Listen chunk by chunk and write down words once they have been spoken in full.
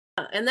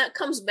And that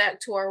comes back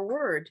to our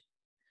word.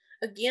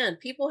 Again,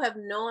 people have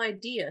no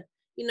idea.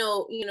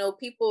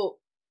 People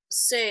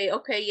say,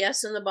 okay,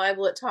 yes, in the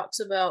Bible it talks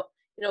about,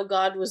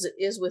 God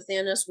is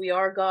within us. We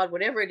are God,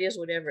 whatever it is,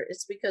 whatever.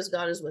 It's because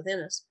God is within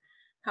us.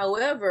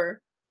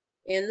 However,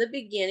 in the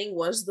beginning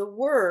was the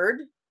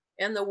Word,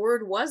 and the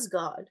Word was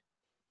God.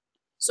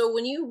 So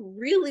when you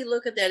really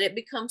look at that, it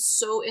becomes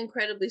so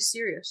incredibly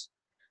serious,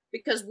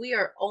 because we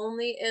are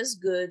only as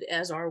good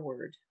as our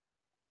word.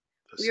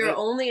 That's We are it.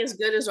 only as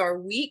good as our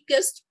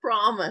weakest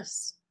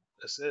promise.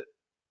 That's it.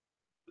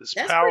 It's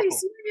That's pretty powerful.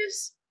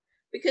 serious,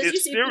 because you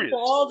It's see people serious.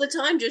 all the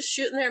time just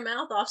shooting their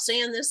mouth off,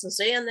 saying this and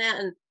saying that,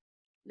 and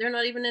they're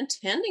not even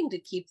intending to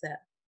keep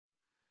that.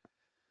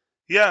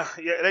 Yeah,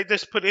 yeah. They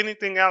just put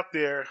anything out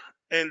there,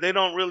 and they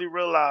don't really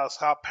realize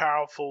how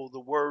powerful the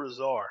words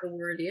are. The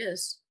word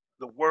is.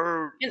 The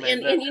word, And man.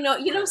 and, and you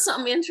know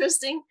something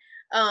interesting.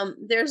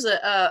 There's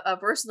a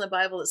verse in the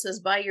Bible that says,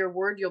 "By your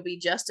word you'll be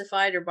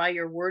justified, or by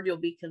your word you'll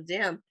be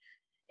condemned."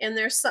 And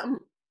there's something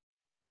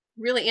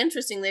really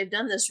interesting. They've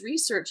done this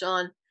research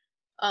on.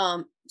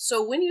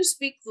 So when you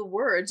speak the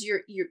words,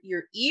 your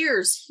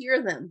ears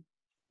hear them.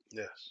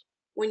 Yes.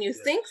 When you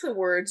Yes. think the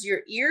words,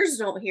 your ears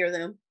don't hear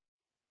them.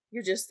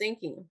 You're just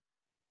thinking them.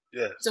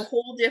 Yes. It's a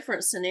whole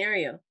different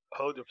scenario. A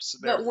whole different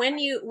scenario.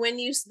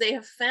 But they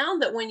have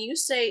found that when you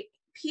say,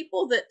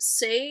 people that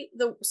say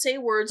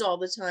words all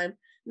the time,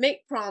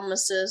 make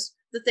promises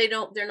that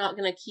they're not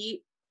going to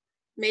keep.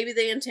 Maybe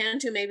they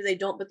intend to, maybe they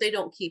don't, but they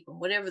don't keep them.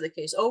 Whatever the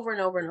case, over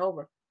and over and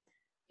over.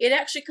 It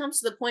actually comes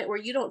to the point where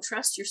you don't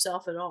trust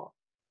yourself at all.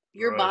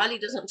 Your body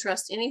doesn't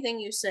trust anything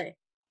you say,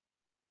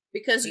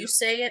 because you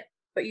say it,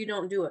 but you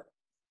don't do it.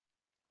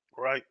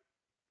 Right.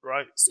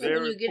 Right. So Very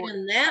when you get important.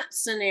 in that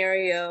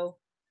scenario,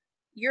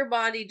 your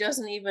body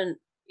doesn't even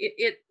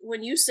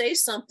when you say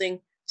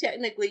something,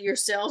 technically your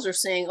cells are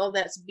saying, "Oh,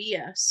 that's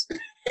BS."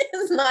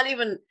 It's not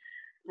even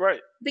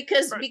Right.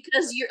 because Right.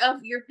 you're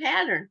of your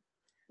pattern.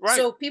 Right.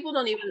 So people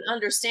don't even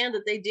understand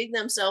that they dig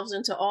themselves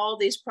into all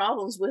these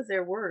problems with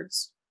their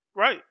words.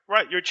 Right.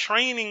 Right. You're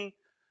training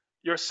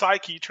your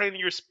psyche, you're training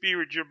your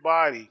spirit, your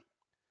body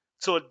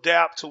to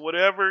adapt to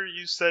whatever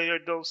you say or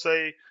don't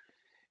say.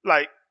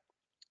 Like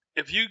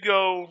if you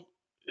go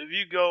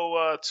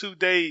 2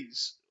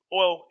 days,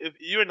 well, if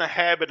you're in the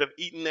habit of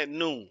eating at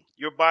noon,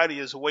 your body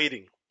is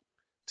waiting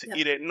to Yeah.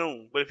 eat at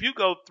noon. But if you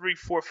go 3,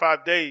 4,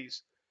 5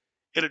 days,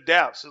 it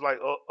adapts. It's like,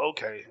 oh,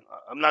 okay,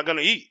 I'm not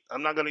gonna eat.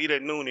 I'm not gonna eat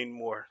at noon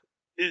anymore.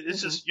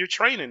 It's just you're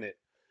training it,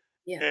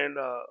 Yeah. and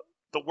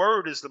the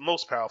word is the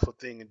most powerful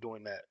thing in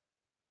doing that.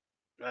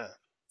 Yeah.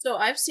 So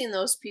I've seen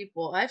those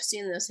people. I've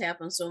seen this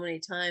happen so many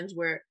times,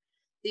 where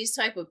these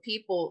type of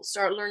people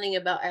start learning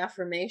about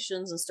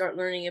affirmations and start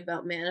learning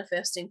about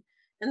manifesting,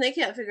 and they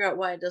can't figure out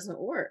why it doesn't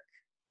work.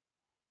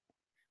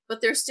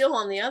 But they're still,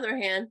 on the other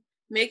hand,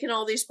 making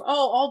all these,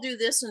 oh, I'll do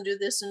this and do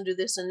this and do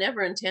this, and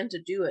never intend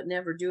to do it,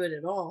 never do it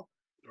at all.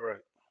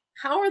 Right.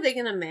 How are they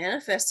going to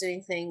manifest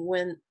anything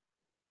when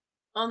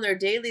on their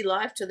daily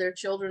life, to their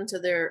children, to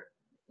their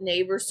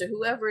neighbors, to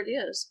whoever it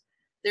is,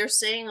 they're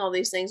saying all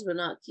these things but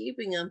not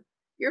keeping them?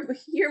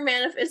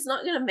 It's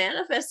not going to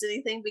manifest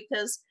anything,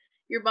 because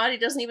your body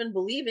doesn't even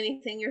believe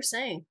anything you're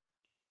saying.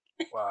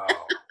 Wow.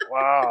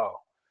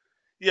 Wow.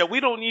 Yeah,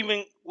 we're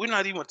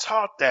not even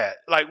taught that.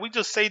 Like we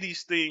just say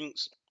these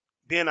things,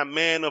 being a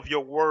man of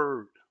your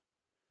word.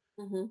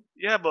 Mm-hmm.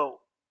 Yeah, but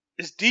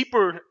it's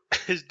deeper.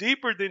 It's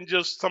deeper than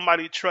just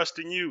somebody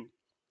trusting you.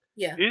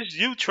 Yeah. It's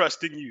you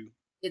trusting you.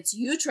 It's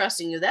you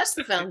trusting you. That's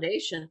the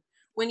foundation.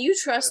 When you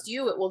trust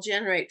you, it will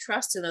generate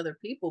trust in other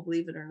people,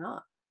 believe it or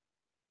not.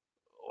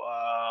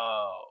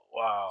 Wow.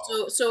 Wow.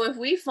 So if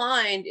we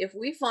find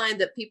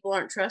that people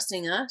aren't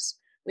trusting us,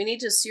 we need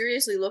to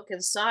seriously look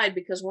inside,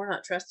 because we're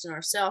not trusting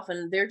ourselves,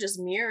 and they're just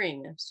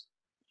mirroring us.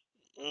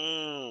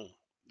 Mm.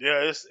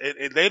 Yeah,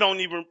 they don't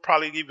even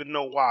probably even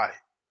know why.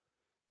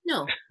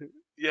 No.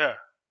 Yeah.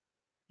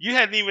 You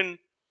hadn't even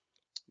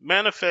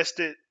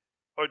manifested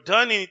or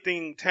done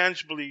anything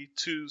tangibly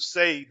to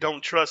say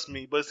don't trust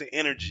me, but it's the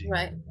energy.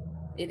 Right.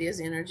 It is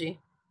energy.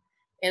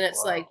 And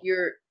it's like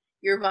Wow.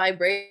 your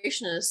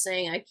vibration is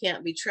saying, I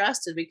can't be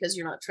trusted, because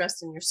you're not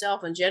trusting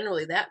yourself. And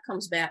generally that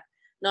comes back,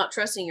 not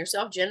trusting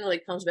yourself generally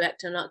comes back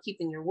to not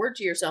keeping your word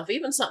to yourself.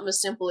 Even something as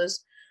simple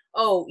as,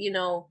 oh,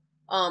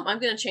 I'm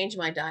going to change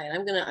my diet.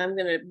 I'm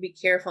going to be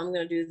careful. I'm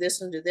going to do this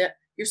and do that.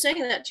 You're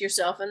saying that to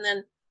yourself, and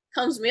then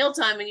comes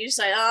mealtime and you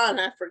say, oh,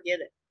 no, forget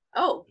it.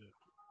 Oh,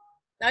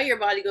 now your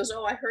body goes,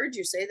 oh, I heard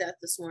you say that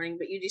this morning,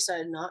 but you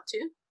decided not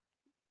to.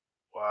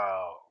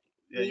 Wow.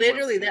 Yeah, you went.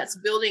 Literally, that's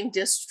building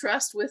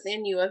distrust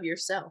within you of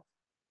yourself.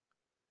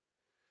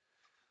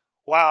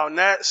 Wow, and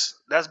that's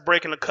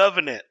breaking the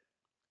covenant.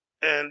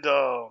 And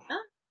Huh?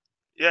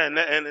 yeah,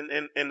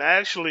 and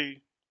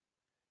actually,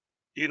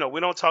 we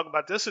don't talk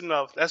about this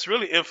enough. That's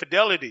really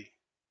infidelity.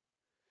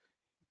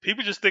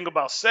 People just think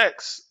about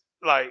sex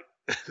like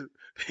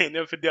being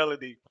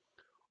infidelity,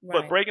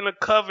 but Right. breaking a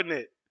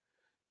covenant,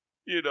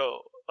 you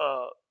know,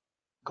 uh,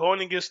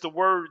 going against the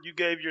word you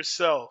gave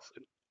yourself,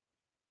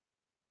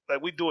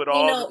 Like we do it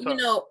all the You time.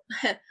 know,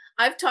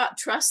 I've taught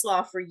trust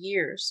law for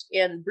years,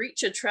 and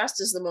breach of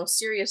trust is the most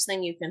serious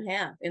thing you can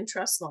have in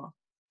trust law.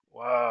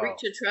 Wow.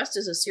 Breach of trust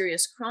is a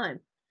serious crime.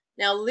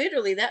 Now,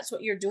 literally, that's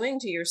what you're doing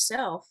to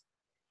yourself,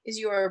 is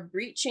you are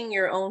breaching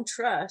your own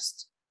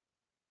trust.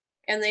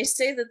 And they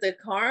say that the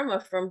karma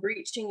from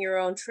breaching your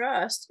own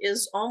trust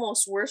is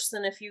almost worse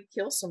than if you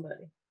kill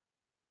somebody.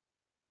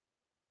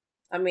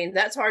 I mean,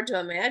 that's hard to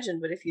imagine,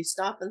 but if you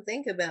stop and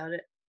think about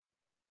it,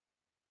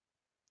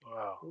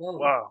 Wow. whoa.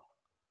 Wow.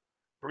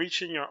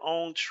 Breaching your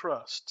own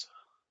trust.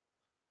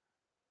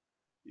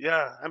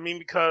 Yeah, I mean,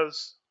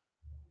 because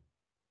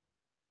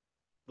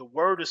the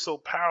word is so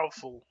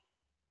powerful.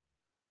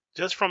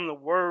 Just from the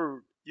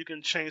word, you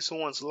can change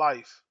someone's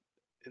life,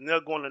 and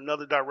they'll go in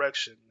another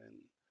direction. And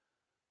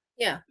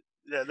Yeah.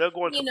 yeah, they'll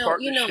go into You know,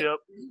 partnership.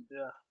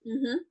 Yeah.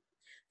 hmm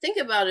think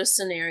about a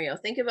scenario.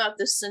 Think about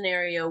this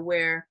scenario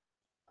where,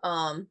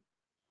 um,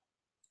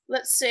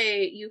 let's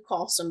say you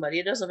call somebody,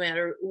 it doesn't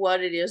matter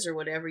what it is or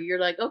whatever. You're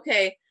like,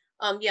 okay,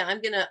 yeah,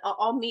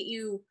 I'll meet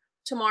you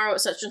tomorrow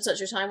at such and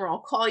such a time, or I'll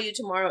call you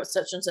tomorrow at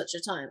such and such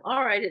a time.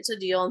 All right, it's a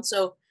deal. And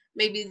so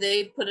maybe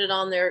they put it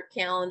on their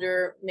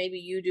calendar. Maybe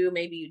you do,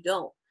 maybe you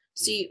don't. Mm.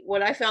 See,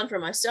 what I found for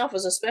myself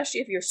is,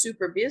 especially if you're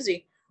super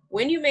busy,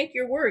 when you make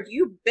your word,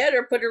 you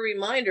better put a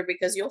reminder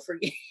because you'll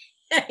forget.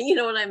 You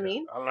know what I Yeah,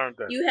 mean? I learned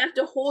that. You have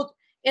to hold,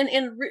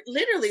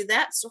 literally,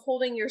 that's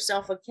holding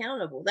yourself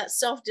accountable. That's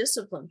self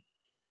discipline.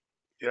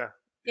 Yeah.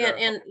 Yeah.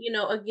 And you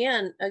know,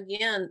 again,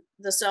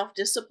 the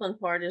self-discipline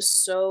part is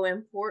so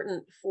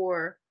important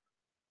for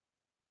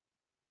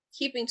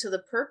keeping to the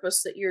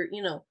purpose that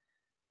you know,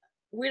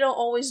 we don't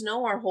always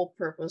know our whole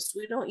purpose.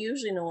 We don't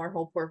usually know our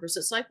whole purpose.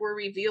 It's like we're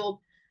revealed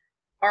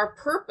our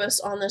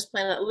purpose on this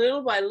planet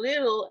little by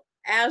little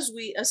as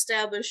we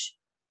establish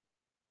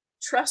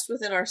trust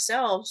within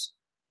ourselves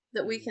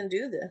that we Mm. can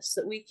do this,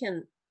 that we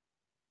can,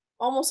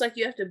 almost like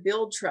you have to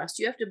build trust.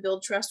 You have to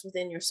build trust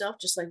within yourself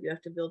just like you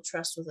have to build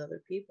trust with other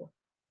people.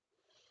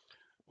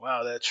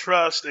 Wow, that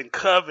trust and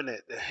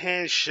covenant, the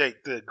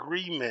handshake, the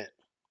agreement.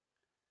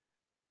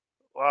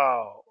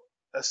 Wow,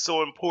 that's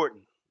so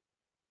important.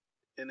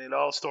 And it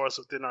all starts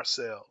within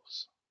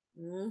ourselves.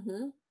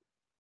 Mhm.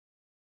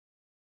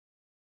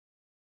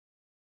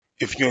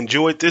 If you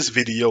enjoyed this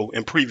video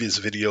and previous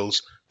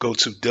videos, go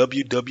to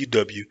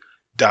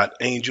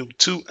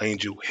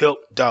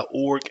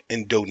www.angel2angelhelp.org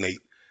and donate.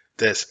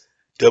 That's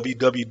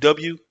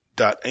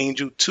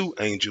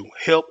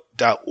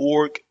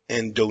www.angel2angelhelp.org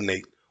and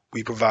donate.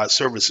 We provide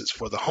services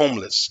for the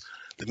homeless,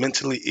 the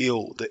mentally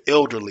ill, the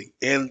elderly,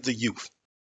 and the youth.